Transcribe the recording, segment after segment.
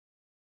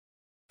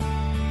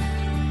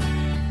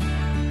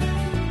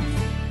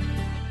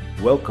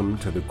Welcome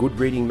to the Good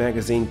Reading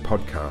Magazine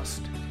podcast.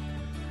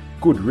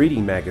 Good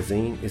Reading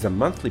Magazine is a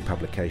monthly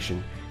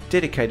publication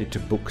dedicated to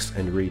books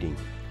and reading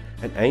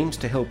and aims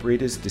to help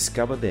readers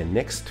discover their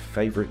next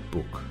favourite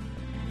book.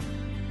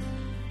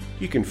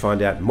 You can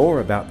find out more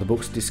about the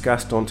books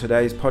discussed on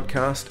today's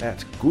podcast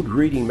at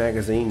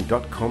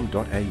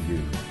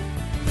goodreadingmagazine.com.au.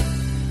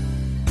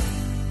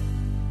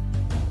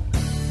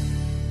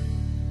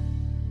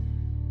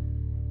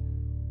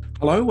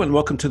 Hello and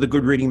welcome to the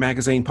Good Reading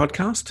Magazine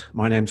podcast.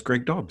 My name's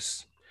Greg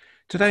Dobbs.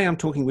 Today I'm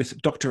talking with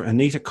Dr.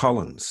 Anita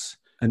Collins.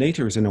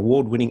 Anita is an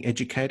award-winning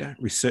educator,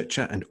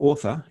 researcher and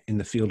author in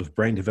the field of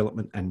brain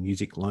development and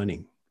music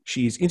learning.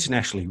 She is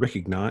internationally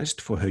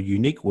recognised for her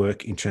unique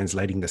work in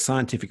translating the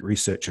scientific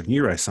research of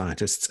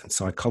neuroscientists and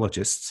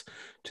psychologists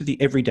to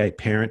the everyday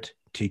parent,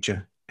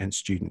 teacher and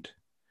student.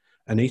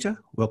 Anita,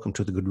 welcome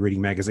to the Good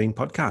Reading Magazine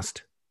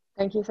podcast.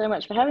 Thank you so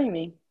much for having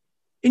me.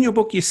 In your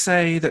book, you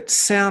say that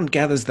sound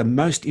gathers the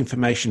most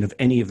information of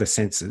any of the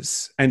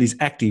senses and is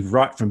active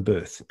right from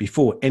birth,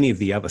 before any of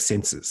the other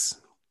senses.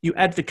 You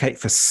advocate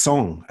for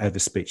song over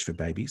speech for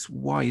babies.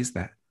 Why is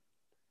that?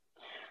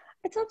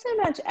 It's not so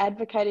much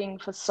advocating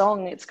for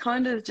song. It's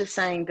kind of just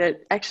saying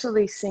that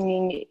actually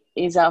singing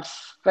is our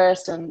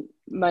first and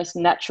most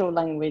natural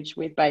language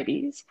with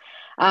babies,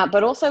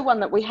 but also one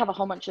that we have a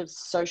whole bunch of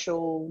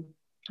social,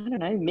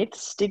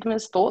 myths,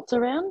 stigmas, thoughts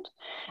around.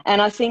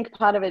 And I think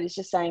part of it is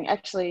just saying,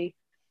 actually,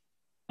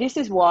 this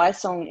is why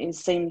song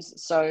seems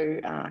so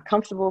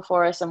comfortable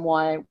for us and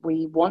why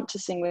we want to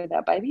sing with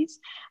our babies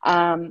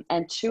and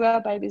to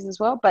our babies as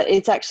well. But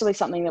it's actually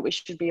something that we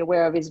should be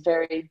aware of is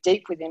very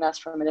deep within us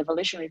from an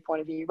evolutionary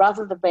point of view,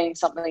 rather than being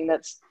something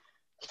that's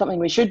something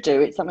we should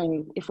do. It's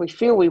something, if we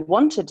feel we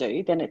want to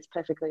do, then it's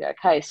perfectly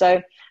okay.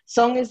 So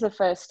song is the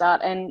first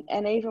start. And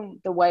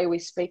even the way we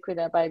speak with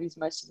our babies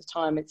most of the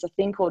time, it's a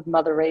thing called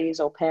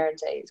motherese or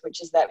parentese,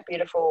 which is that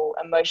beautiful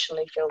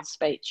emotionally filled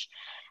speech.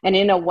 And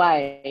in a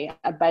way,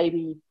 a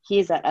baby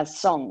hears that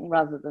as song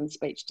rather than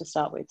speech to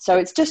start with. So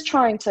it's just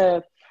trying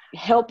to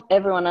help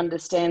everyone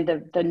understand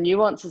the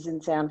nuances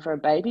in sound for a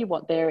baby,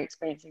 what they're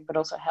experiencing, but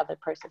also how they're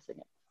processing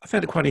it. I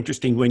found it quite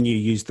interesting when you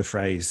used the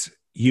phrase,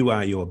 "You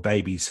are your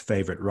baby's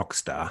favourite rock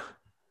star."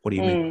 What do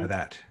you mean by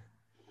that?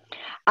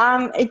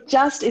 It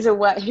just is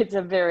it's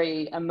a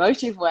very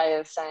emotive way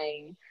of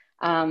saying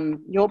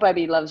your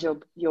baby loves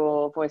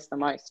your voice the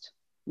most.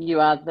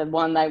 You are the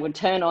one they would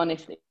turn on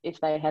if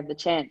they had the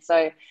chance.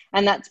 So,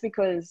 and that's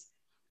because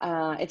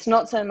it's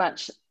not so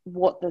much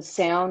what the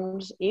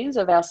sound is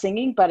of our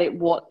singing, but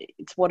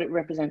it's what it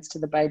represents to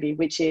the baby,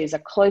 which is a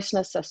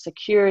closeness, a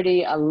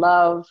security, a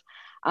love,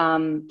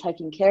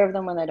 taking care of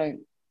them when they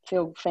don't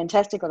feel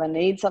fantastic or they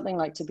need something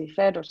like to be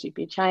fed or to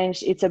be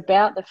changed. It's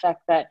about the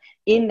fact that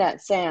in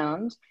that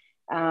sound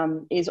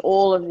is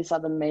all of this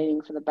other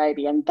meaning for the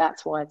baby, and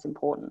that's why it's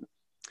important.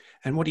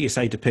 And what do you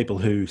say to people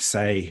who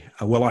say,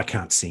 well, I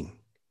can't sing?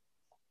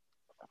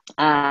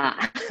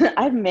 I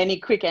have many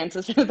quick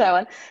answers to that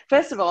one.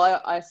 First of all,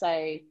 I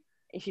say,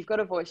 if you've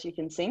got a voice, you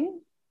can sing,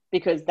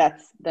 because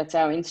that's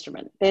our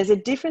instrument. There's a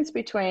difference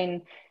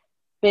between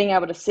being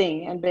able to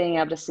sing and being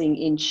able to sing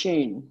in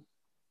tune.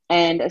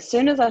 And as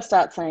soon as I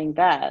start saying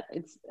that,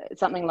 it's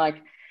something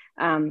like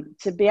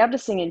to be able to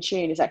sing in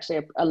tune is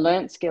actually a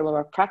learnt skill or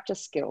a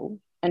practice skill.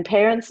 And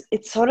parents,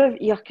 it's sort of,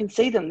 you can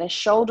see them, their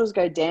shoulders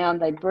go down,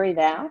 they breathe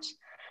out,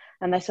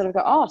 and they sort of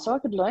go, oh, so I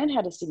could learn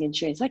how to sing in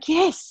tune. It's like,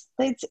 yes,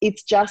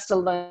 it's just a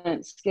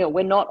learnt skill.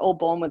 We're not all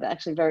born with it.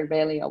 Actually, very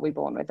rarely are we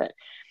born with it.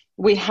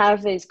 We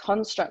have these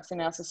constructs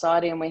in our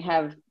society, and we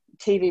have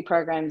TV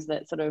programs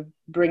that sort of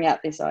bring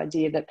out this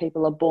idea that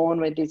people are born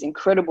with these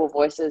incredible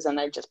voices and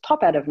they just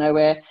pop out of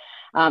nowhere.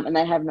 And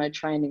they have no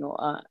training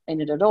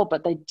in it at all,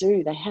 but they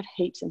do. They have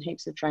heaps and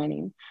heaps of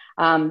training.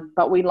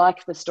 But we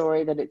like the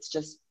story that it's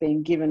just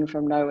being given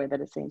from nowhere,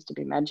 that it seems to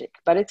be magic.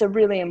 But it's a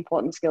really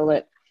important skill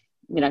that,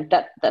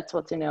 that's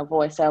what's in our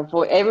voice.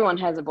 Everyone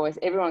has a voice.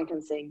 Everyone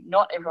can sing.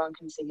 Not everyone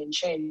can sing in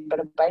tune, but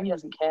a baby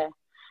doesn't care.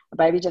 A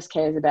baby just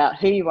cares about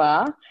who you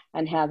are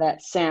and how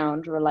that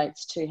sound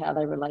relates to how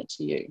they relate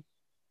to you.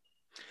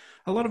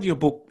 A lot of your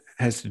book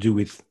has to do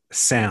with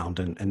sound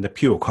and the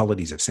pure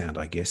qualities of sound,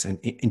 I guess. And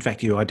in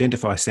fact, you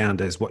identify sound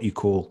as what you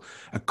call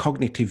a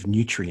cognitive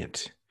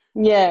nutrient.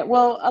 Yeah,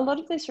 well, a lot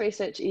of this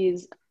research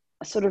is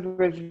sort of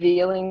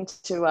revealing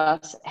to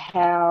us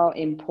how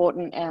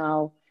important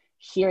our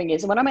hearing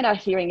is. And when I mean our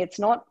hearing, it's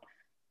not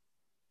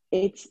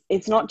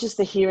just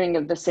the hearing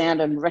of the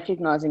sound and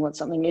recognizing what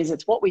something is.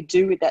 It's what we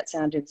do with that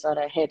sound inside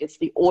our head. It's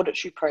the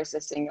auditory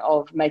processing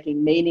of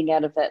making meaning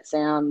out of that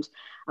sound,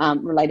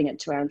 relating it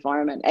to our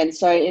environment. And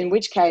so in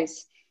which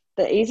case,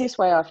 the easiest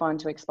way I find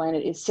to explain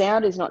it is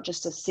sound is not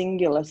just a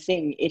singular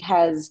thing. It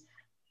has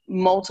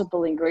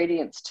multiple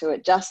ingredients to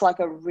it, just like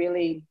a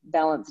really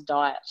balanced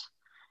diet.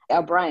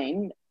 Our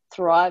brain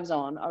thrives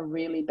on a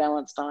really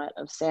balanced diet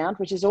of sound,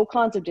 which is all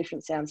kinds of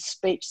different sounds,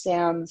 speech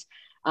sounds,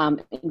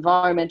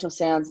 environmental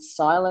sounds.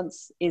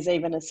 Silence is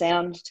even a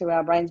sound to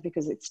our brains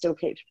because it still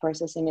keeps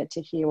processing it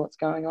to hear what's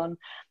going on.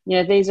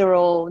 These are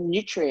all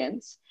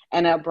nutrients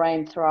and our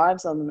brain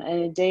thrives on them.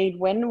 And indeed,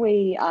 when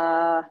we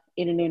are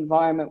in an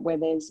environment where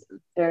there's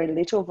very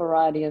little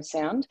variety of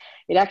sound,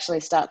 it actually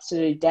starts to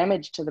do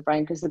damage to the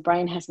brain, because the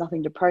brain has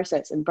nothing to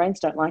process, and brains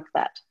don't like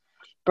that.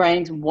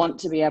 Brains want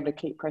to be able to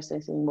keep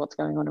processing what's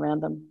going on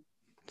around them.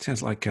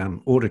 Sounds like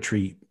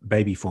auditory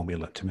baby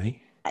formula to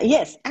me.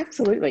 Yes,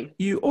 absolutely.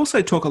 You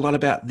also talk a lot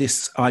about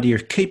this idea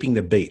of keeping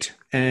the beat,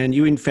 and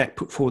you in fact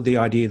put forward the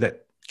idea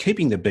that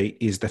keeping the beat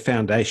is the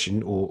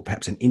foundation, or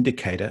perhaps an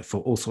indicator,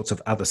 for all sorts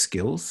of other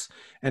skills,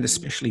 and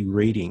especially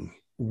reading.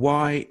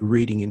 Why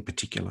reading in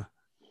particular?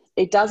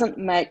 It doesn't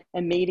make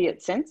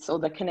immediate sense, or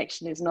the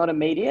connection is not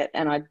immediate,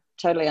 and I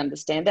totally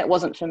understand that. It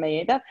wasn't for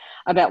me either,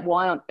 about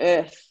why on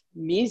earth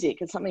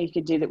music is something you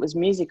could do that was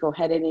music or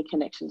had any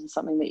connection to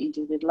something that you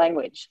did with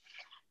language.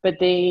 But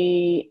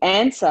the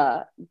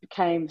answer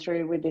came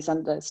through with this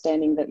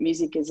understanding that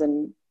music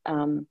and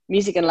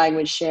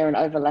language share an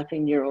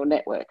overlapping neural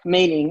network,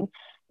 meaning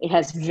it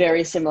has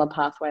very similar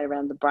pathway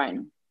around the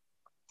brain.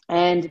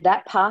 And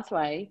that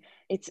pathway,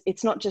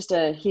 it's not just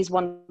here's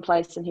one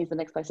place and here's the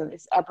next place.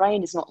 Our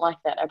brain is not like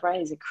that. Our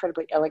brain is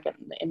incredibly elegant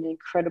and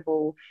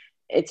incredible.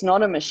 It's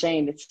not a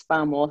machine. It's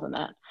far more than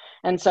that.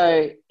 And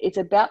so it's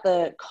about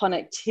the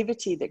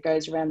connectivity that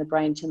goes around the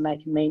brain to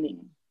make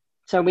meaning.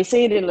 So we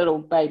see it in little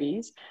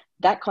babies.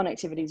 That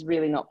connectivity is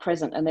really not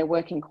present, and they're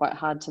working quite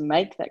hard to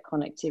make that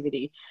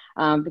connectivity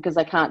because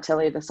they can't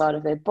tell either side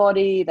of their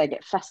body. They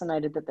get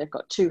fascinated that they've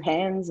got two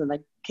hands and they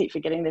keep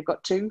forgetting they've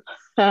got two.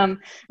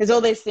 There's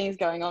all these things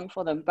going on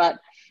for them. But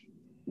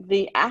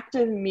the act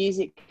of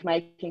music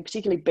making,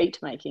 particularly beat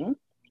making,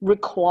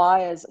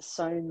 requires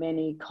so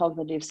many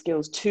cognitive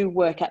skills to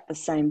work at the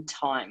same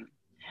time.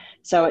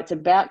 So it's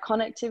about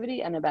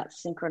connectivity and about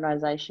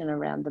synchronization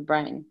around the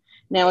brain.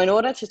 Now, in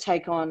order to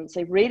take on,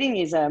 so reading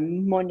is a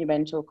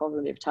monumental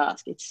cognitive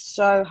task. It's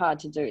so hard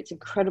to do. It's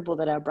incredible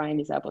that our brain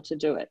is able to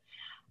do it.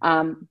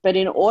 But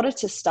in order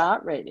to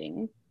start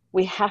reading,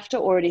 we have to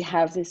already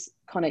have this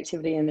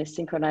connectivity and this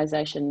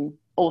synchronization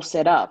all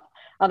set up.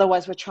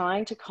 Otherwise, we're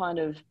trying to kind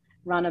of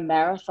run a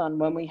marathon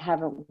when we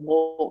haven't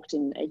walked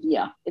in a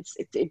year.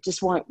 It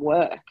just won't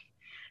work.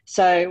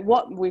 So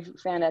what we've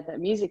found out that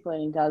music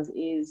learning does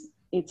is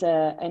it's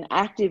an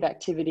active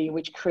activity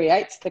which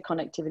creates the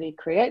connectivity,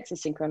 creates the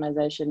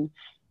synchronization,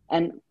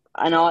 and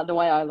the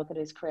way I look at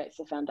it is creates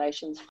the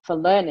foundations for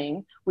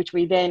learning, which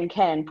we then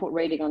can put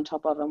reading on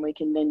top of, and we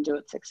can then do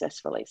it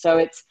successfully. So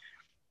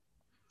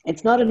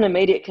it's not an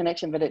immediate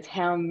connection, but it's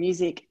how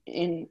music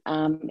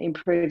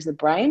improves the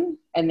brain,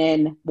 and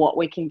then what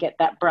we can get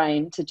that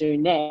brain to do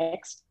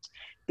next,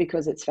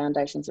 because its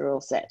foundations are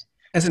all set.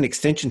 As an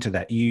extension to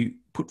that, you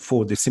put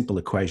forward this simple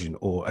equation,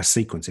 or a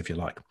sequence, if you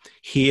like: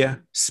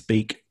 hear,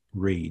 speak,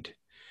 read.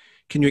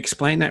 Can you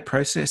explain that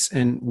process,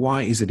 and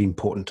why is it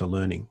important to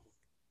learning?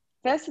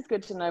 First, it's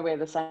good to know where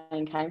the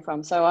saying came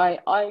from. So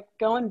I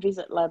go and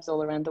visit labs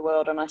all around the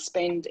world, and I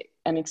spend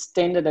an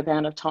extended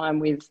amount of time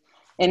with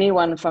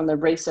anyone from the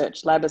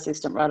research lab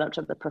assistant right up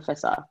to the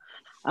professor,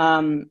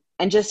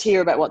 and just hear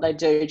about what they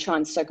do, try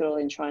and soak it all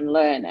in, try and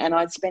learn. And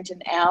I'd spent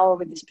an hour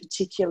with this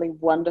particularly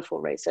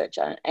wonderful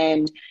researcher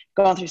and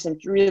gone through some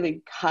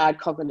really hard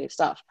cognitive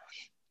stuff.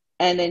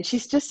 And then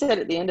she's just said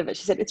at the end of it,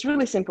 she said, it's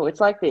really simple. It's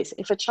like this: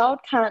 if a child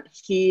can't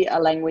hear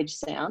a language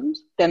sound,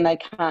 then they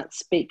can't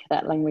speak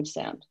that language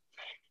sound.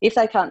 If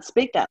they can't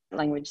speak that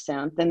language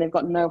sound, then they've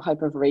got no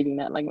hope of reading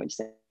that language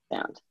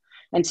sound.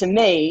 And to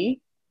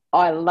me,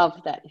 I love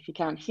that. If you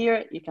can't hear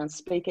it, you can't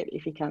speak it.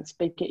 If you can't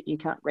speak it, you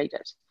can't read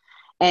it.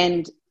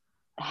 And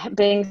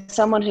being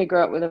someone who grew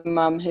up with a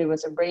mum who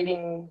was a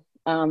reading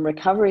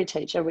recovery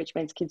teacher, which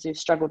means kids who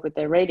struggled with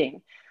their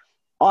reading,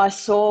 I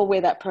saw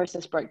where that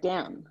process broke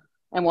down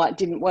and why it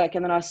didn't work.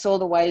 And then I saw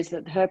the ways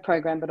that her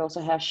program, but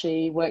also how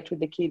she worked with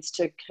the kids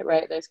to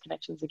create those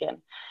connections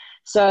again.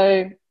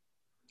 So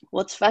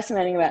what's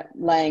fascinating about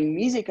laying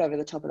music over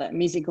the top of that,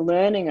 music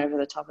learning over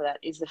the top of that,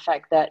 is the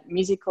fact that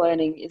music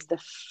learning is the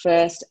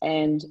first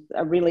and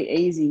a really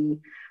easy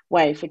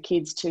way for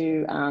kids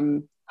to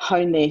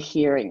hone their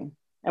hearing.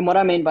 And what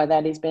I mean by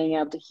that is being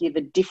able to hear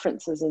the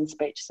differences in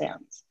speech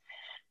sounds.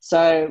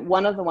 So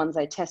one of the ones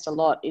they test a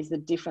lot is the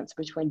difference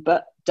between b,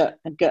 d,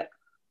 and g,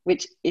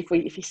 which if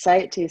you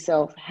say it to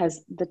yourself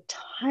has the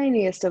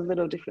tiniest of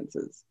little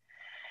differences.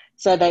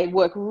 So they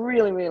work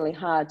really, really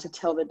hard to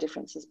tell the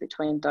differences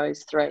between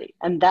those three.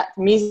 And that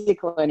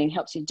music learning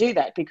helps you do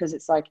that, because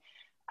it's like,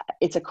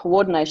 it's a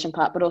coordination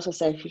part, but also,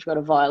 say if you've got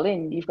a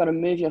violin, you've got to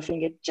move your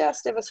finger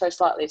just ever so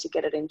slightly to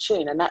get it in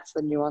tune. And that's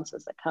the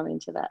nuances that come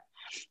into that.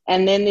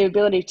 And then the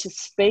ability to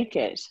speak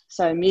it.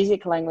 So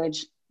music and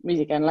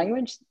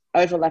language,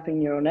 overlapping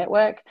neural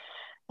network.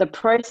 The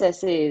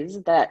process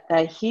is that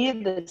they hear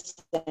the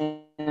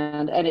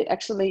sound, and it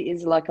actually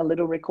is like a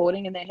little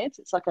recording in their heads.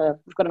 It's like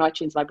we've got an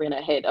iTunes library in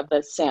our head of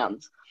those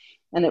sounds,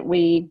 and that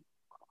we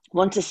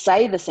want to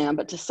say the sound,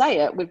 but to say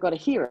it, we've got to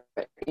hear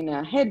it in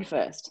our head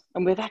first.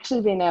 And we've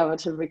actually been able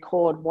to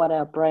record what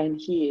our brain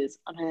hears.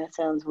 I know that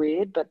sounds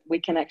weird, but we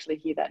can actually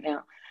hear that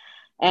now.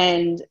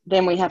 And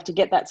then we have to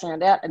get that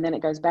sound out, and then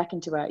it goes back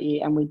into our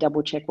ear and we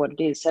double check what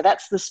it is. So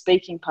that's the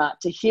speaking part,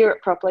 to hear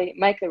it properly,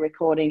 make the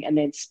recording, and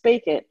then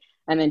speak it,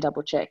 and then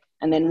double check.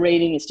 And then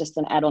reading is just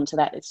an add-on to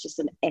that. It's just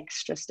an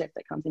extra step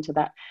that comes into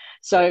that.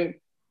 So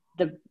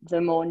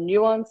the more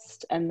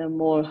nuanced and the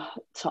more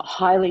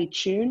highly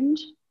tuned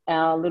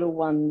our little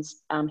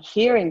ones'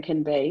 hearing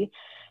can be,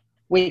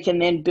 we can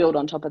then build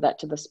on top of that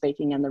to the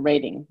speaking and the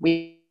reading.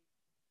 We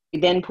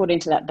then put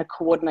into that the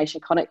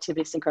coordination,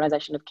 connectivity,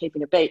 synchronization of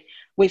keeping a beat.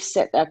 We've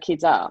set our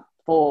kids up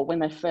for when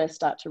they first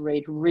start to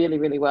read really,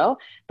 really well,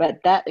 but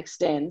that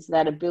extends,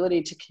 that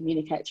ability to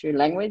communicate through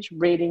language,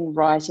 reading,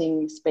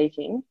 writing,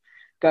 speaking,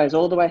 goes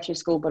all the way through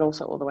school, but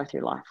also all the way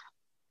through life.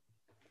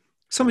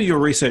 Some of your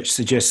research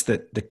suggests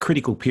that the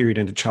critical period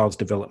in a child's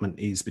development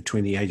is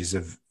between the ages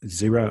of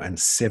 0 and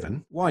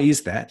 7. Why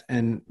is that?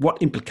 And what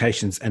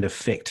implications and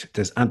effect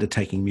does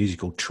undertaking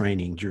musical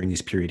training during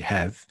this period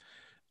have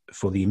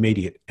for the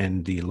immediate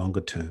and the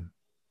longer term?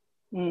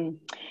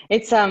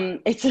 It's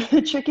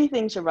a tricky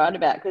thing to write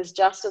about, because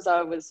just as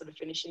I was sort of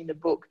finishing the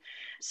book,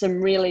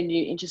 some really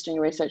new interesting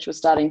research was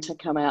starting to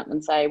come out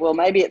and say, well,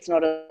 maybe it's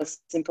not as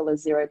simple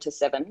as 0 to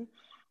 7.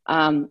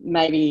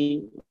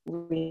 Maybe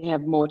we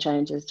have more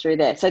changes through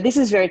there. So this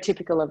is very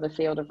typical of the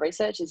field of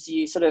research, is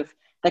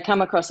they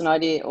come across an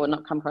idea, or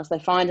not come across, they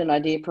find an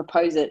idea,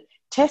 propose it,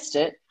 test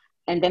it,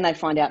 and then they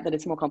find out that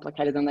it's more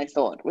complicated than they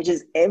thought, which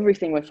is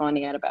everything we're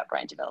finding out about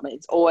brain development.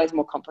 It's always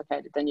more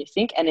complicated than you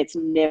think, and there's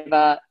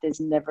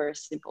never a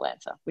simple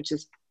answer, which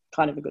is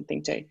kind of a good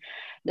thing too.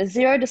 The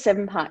 0 to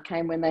 7 part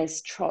came when they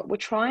were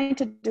trying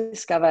to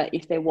discover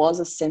if there was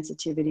a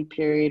sensitivity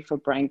period for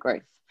brain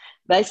growth.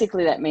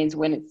 Basically, that means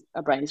when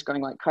a brain is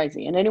growing like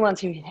crazy. And anyone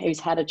who's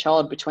had a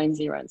child between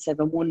 0 and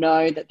 7 will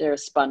know that they're a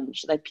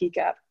sponge. They pick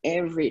up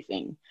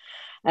everything.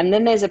 And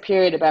then there's a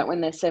period about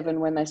when they're 7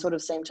 when they sort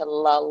of seem to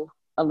lull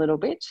a little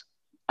bit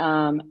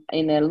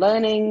in their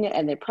learning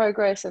and their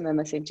progress, and then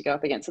they seem to go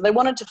up again. So they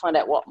wanted to find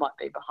out what might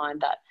be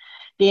behind that.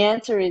 The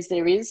answer is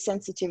there is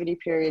sensitivity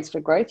periods for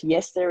growth.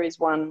 Yes, there is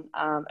one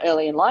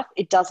early in life.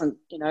 It doesn't,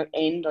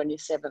 end on your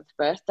 7th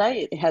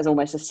birthday. It has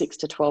almost a 6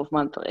 to 12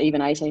 month or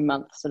even 18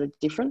 month sort of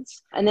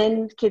difference. And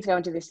then kids go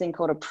into this thing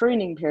called a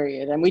pruning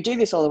period. And we do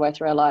this all the way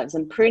through our lives.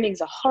 And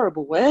pruning's a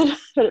horrible word,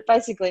 but it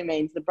basically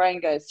means the brain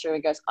goes through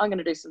and goes, I'm going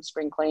to do some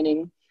spring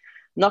cleaning. I'm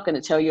not going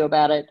to tell you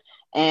about it.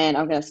 And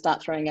I'm going to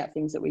start throwing out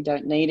things that we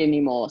don't need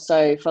anymore.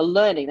 So for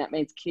learning, that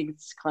means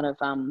kids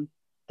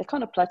they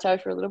kind of plateau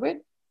for a little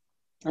bit,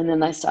 and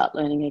then they start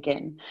learning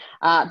again.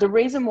 The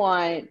reason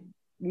why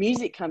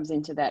music comes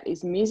into that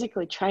is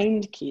musically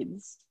trained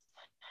kids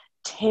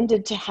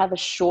tended to have a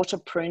shorter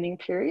pruning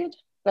period.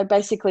 They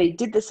basically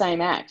did the same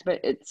act, but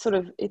it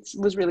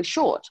was really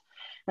short.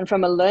 And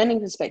from a learning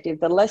perspective,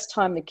 the less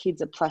time the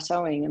kids are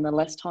plateauing and the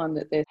less time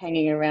that they're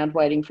hanging around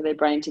waiting for their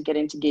brain to get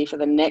into gear for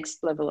the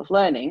next level of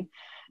learning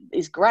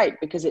is great,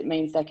 because it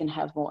means they can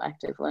have more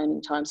active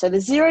learning time. So the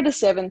 0 to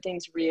 7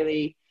 thing's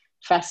really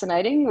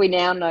fascinating. We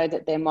now know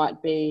that there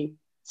might be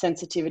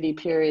sensitivity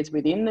periods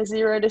within the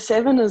 0 to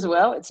 7 as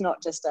well. It's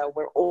not just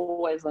we're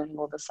always learning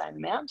all the same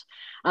amount.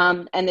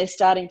 And they're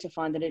starting to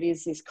find that it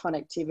is this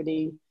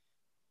connectivity,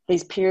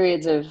 these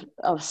periods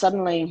of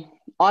suddenly,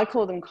 I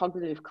call them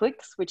cognitive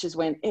clicks, which is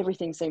when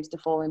everything seems to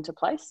fall into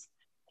place.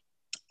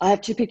 I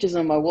have 2 pictures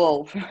on my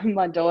wall from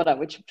my daughter,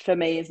 which for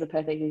me is the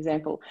perfect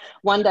example.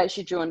 One day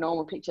she drew a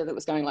normal picture that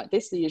was going like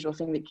this, the usual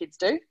thing that kids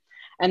do.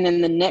 And then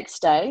the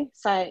next day,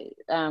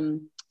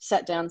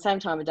 sat down, same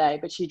time of day,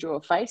 but she drew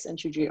a face and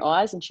she drew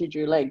eyes and she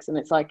drew legs. And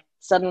it's like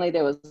suddenly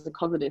there was a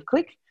cognitive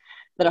click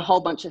that a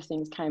whole bunch of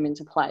things came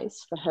into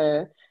place for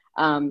her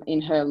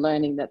in her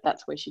learning,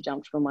 that's where she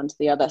jumped from one to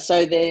the other.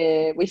 So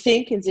we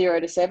think in 0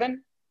 to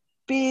 7,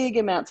 big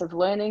amounts of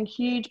learning,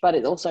 huge, but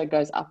it also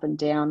goes up and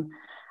down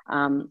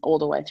all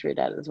the way through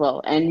that as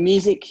well. And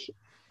music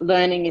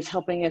learning is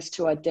helping us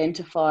to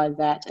identify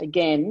that,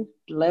 again,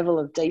 level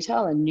of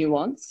detail and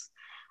nuance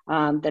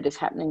that is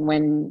happening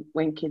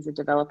when kids are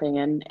developing,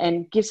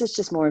 and gives us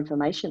just more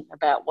information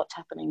about what's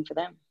happening for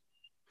them.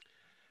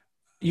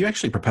 You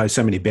actually proposed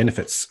so many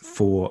benefits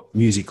for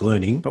music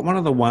learning, but one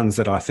of the ones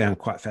that I found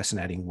quite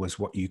fascinating was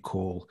what you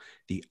call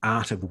the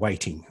art of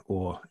waiting,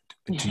 or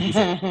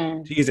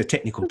to use a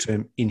technical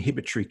term,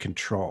 inhibitory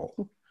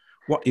control.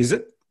 What is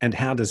it, and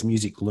how does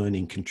music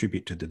learning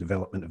contribute to the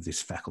development of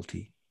this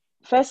faculty?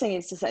 First thing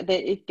is to say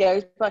that it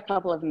goes by a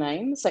couple of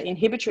names. So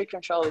inhibitory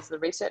control is the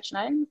research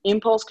name.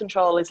 Impulse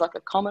control is like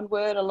a common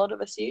word a lot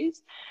of us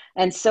use.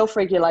 And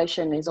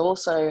self-regulation is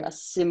also a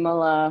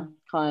similar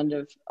kind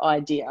of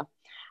idea.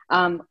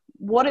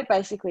 What it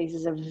basically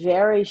is a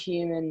very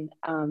human,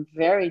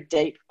 very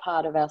deep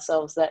part of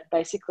ourselves that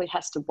basically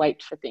has to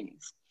wait for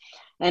things.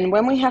 And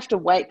when we have to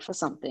wait for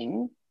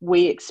something,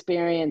 we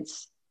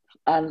experience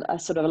a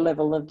sort of a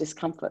level of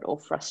discomfort or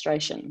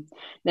frustration.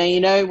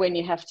 Now, when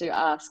you have to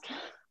ask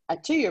a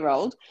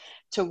 2-year-old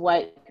to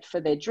wait for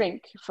their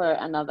drink for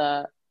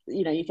another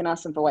you can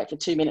ask them for wait for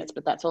 2 minutes,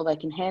 but that's all they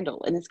can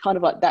handle. And it's kind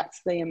of like,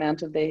 that's the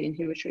amount of their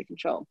inhibitory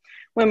control.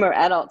 When we're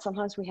adults,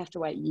 sometimes we have to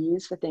wait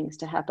years for things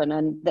to happen,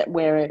 and that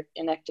we're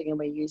enacting and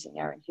we're using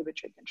our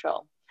inhibitory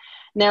control.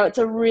 Now, it's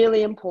a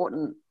really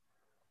important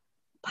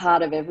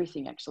part of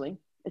everything, actually.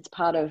 It's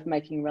part of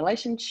making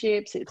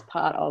relationships. It's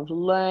part of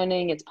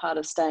learning. It's part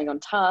of staying on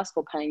task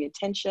or paying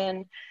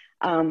attention.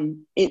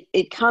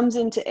 It comes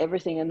into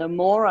everything. And the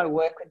more I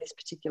work with this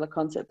particular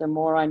concept, the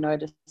more I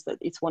notice that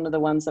it's one of the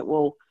ones that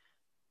will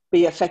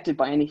be affected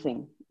by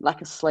anything,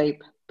 lack of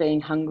sleep,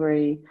 being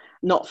hungry,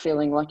 not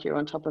feeling like you're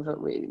on top of it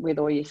with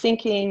all your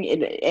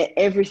thinking.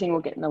 Everything will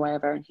get in the way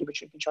of our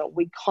inhibitory control.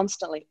 We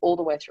constantly, all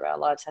the way through our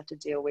lives, have to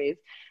deal with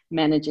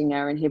managing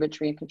our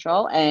inhibitory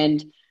control.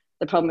 And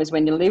the problem is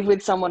when you live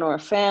with someone or a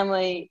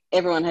family,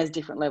 everyone has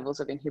different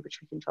levels of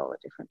inhibitory control at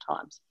different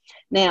times.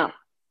 Now,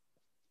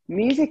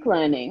 music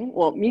learning,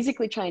 well,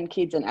 musically trained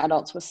kids and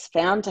adults was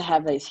found to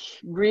have these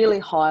really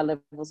high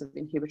levels of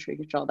inhibitory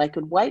control. They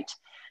could wait,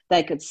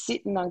 they could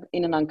sit in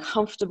an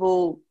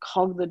uncomfortable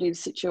cognitive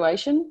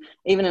situation,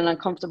 even an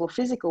uncomfortable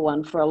physical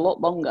one, for a lot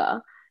longer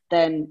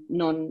than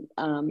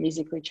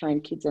non-musically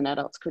trained kids and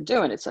adults could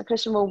do. And it's a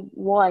question, well,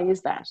 why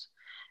is that?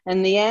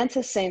 And the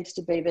answer seems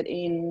to be that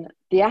in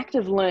the act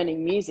of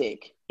learning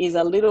music is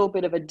a little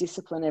bit of a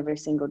discipline every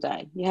single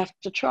day. You have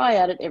to try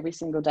at it every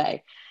single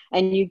day.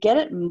 And you get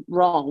it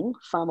wrong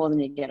far more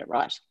than you get it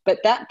right. But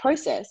that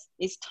process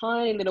is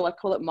tiny little, I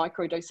call it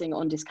microdosing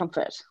on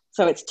discomfort.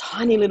 So it's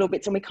tiny little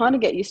bits, and we kind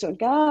of get used to it and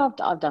go, oh,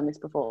 I've done this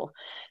before.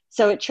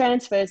 So it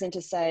transfers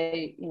into,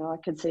 say, I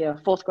could see a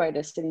fourth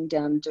grader sitting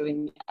down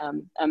doing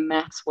a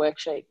maths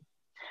worksheet.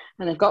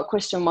 And they've got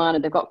question 1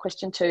 and they've got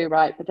question 2,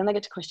 right? But then they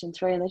get to question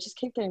 3 and they just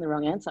keep getting the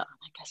wrong answer.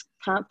 They just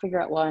can't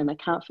figure out why, and they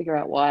can't figure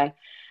out why.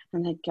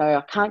 And they go,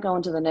 I can't go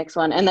on to the next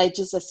one. And they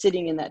just are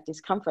sitting in that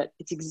discomfort.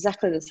 It's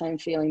exactly the same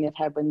feeling they've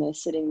had when they're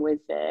sitting with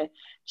their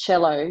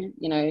cello,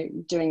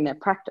 doing their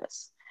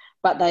practice.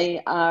 But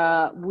they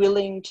are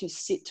willing to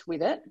sit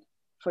with it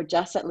for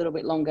just that little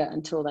bit longer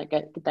until they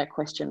get that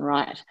question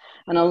right.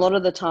 And a lot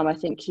of the time, I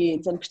think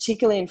kids, and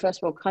particularly in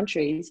first world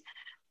countries,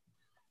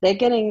 they're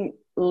getting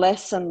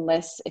less and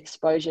less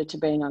exposure to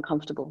being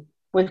uncomfortable.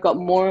 We've got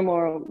more and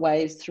more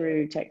ways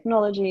through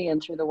technology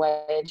and through the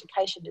way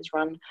education is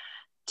run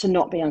to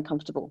not be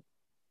uncomfortable,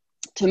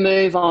 to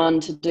move on,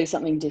 to do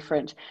something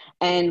different.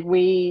 And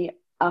we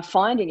are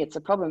finding it's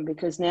a problem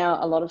because now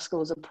a lot of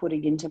schools are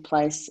putting into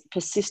place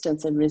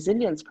persistence and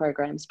resilience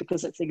programs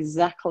because it's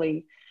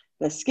exactly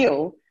the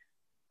skill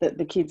that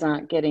the kids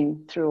aren't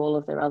getting through all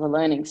of their other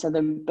learning.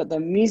 But the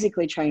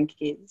musically trained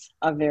kids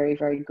are very,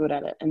 very good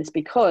at it. And it's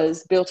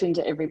because built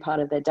into every part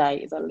of their day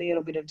is a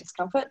little bit of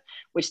discomfort,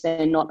 which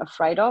they're not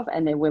afraid of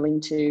and they're willing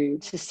to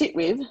sit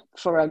with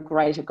for a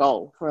greater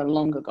goal, for a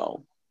longer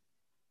goal.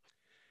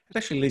 It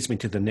actually leads me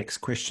to the next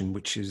question,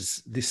 which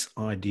is this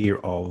idea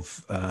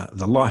of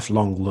the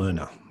lifelong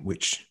learner,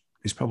 which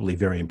is probably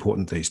very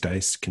important these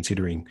days,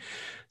 considering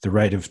the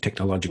rate of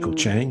technological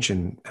change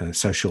and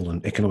social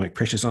and economic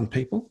pressures on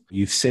people.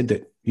 You've said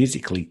that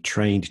musically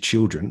trained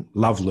children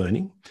love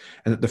learning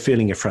and that the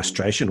feeling of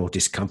frustration or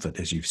discomfort,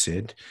 as you've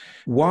said.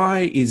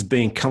 Why is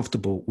being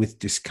comfortable with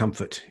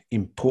discomfort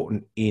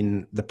important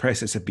in the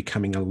process of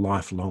becoming a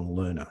lifelong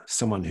learner,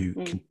 someone who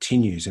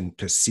continues and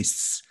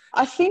persists?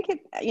 I think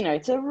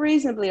it's a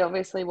reasonably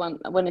obviously one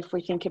when if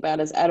we think about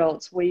as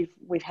adults, we've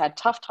had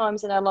tough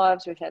times in our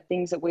lives. We've had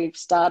things that we've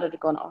started and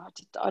gone,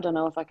 I don't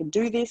know if I can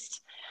do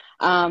this,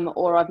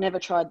 or I've never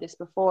tried this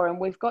before. And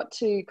we've got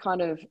to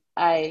kind of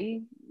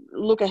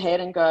look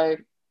ahead and go,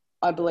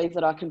 I believe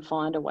that I can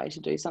find a way to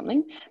do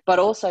something, but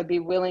also be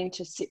willing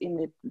to sit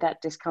in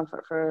that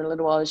discomfort for a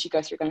little while as you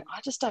go through going, I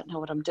just don't know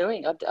what I'm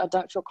doing. I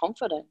don't feel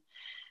confident.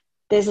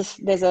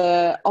 There's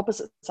a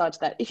opposite side to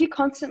that. If you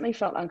constantly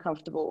felt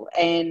uncomfortable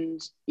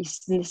and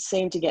you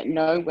seem to get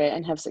nowhere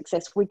and have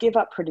success, we give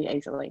up pretty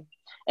easily.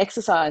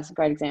 Exercise, a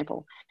great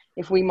example.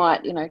 If we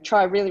might,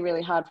 try really,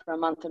 really hard for a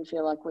month and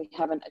feel like we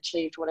haven't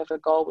achieved whatever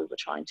goal we were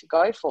trying to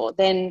go for,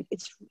 then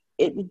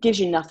it gives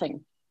you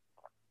nothing.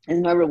 There's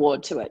no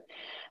reward to it.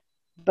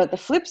 But the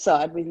flip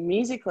side with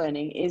music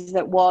learning is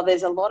that while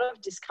there's a lot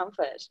of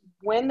discomfort,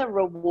 when the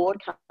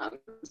reward comes,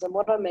 and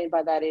what I mean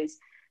by that is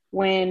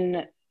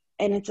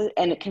and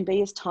it can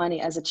be as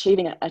tiny as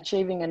achieving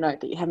a note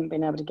that you haven't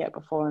been able to get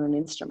before on an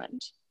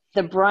instrument.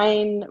 The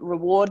brain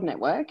reward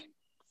network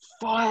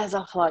fires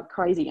off like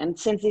crazy and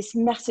sends this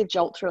massive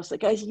jolt through us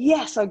that goes,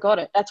 yes, I got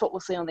it. That's what we'll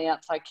see on the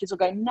outside. Kids will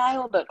go,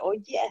 nailed it, or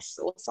yes,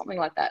 or something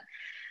like that.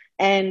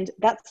 And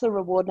that's the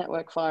reward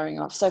network firing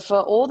off. So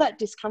for all that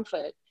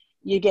discomfort,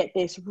 you get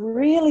this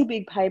really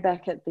big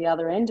payback at the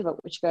other end of it,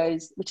 which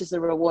is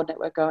the reward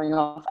network going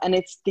off. And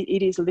it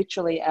is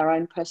literally our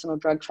own personal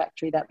drug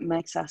factory that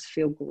makes us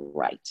feel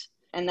great.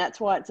 And that's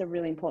why it's a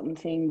really important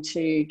thing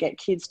to get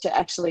kids to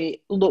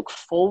actually look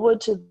forward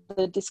to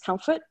the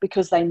discomfort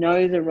because they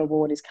know the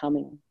reward is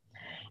coming.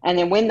 And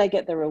then when they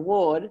get the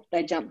reward,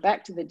 they jump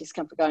back to the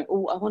discomfort going,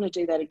 oh, I want to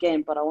do that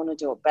again, but I want to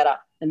do it better.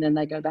 And then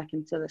they go back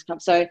into the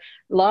discomfort. So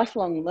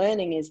lifelong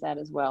learning is that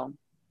as well.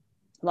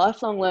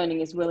 Lifelong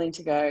learning is willing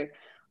to go,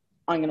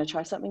 I'm going to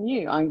try something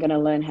new. I'm going to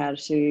learn how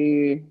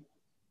to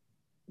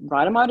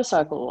ride a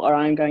motorcycle, or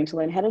I'm going to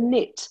learn how to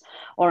knit,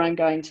 or I'm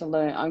going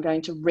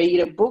to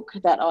read a book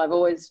that I've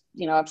always,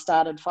 I've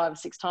started 5 or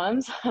 6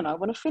 times and I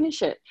want to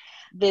finish it.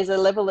 There's a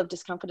level of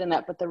discomfort in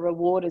that, but the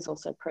reward is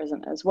also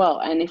present as well.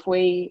 And if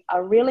we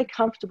are really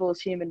comfortable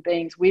as human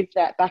beings with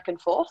that back and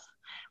forth,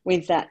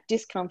 with that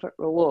discomfort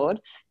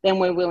reward, then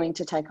we're willing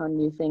to take on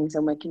new things,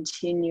 and we're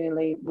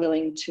continually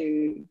willing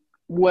to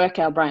work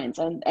our brains.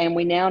 And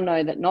we now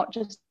know that not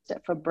just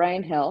for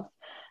brain health,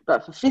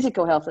 but for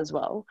physical health as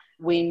well,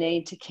 we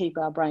need to keep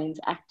our brains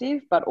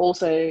active, but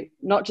also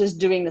not just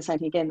doing the same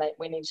thing again.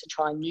 We need to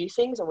try new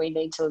things, and we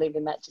need to live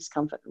in that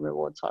discomfort and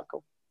reward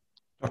cycle.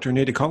 Dr.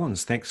 Anita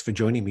Collins, thanks for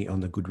joining me on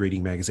the Good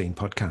Reading Magazine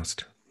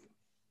podcast.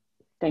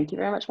 Thank you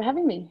very much for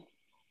having me.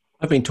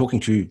 I've been talking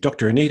to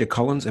Dr. Anita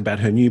Collins about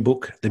her new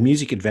book, The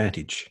Music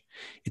Advantage.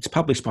 It's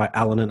published by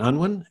Allen &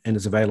 Unwin and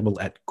is available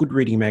at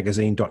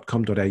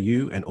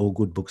goodreadingmagazine.com.au and all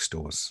good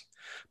bookstores.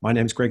 My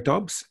name's Greg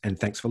Dobbs, and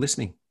thanks for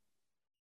listening.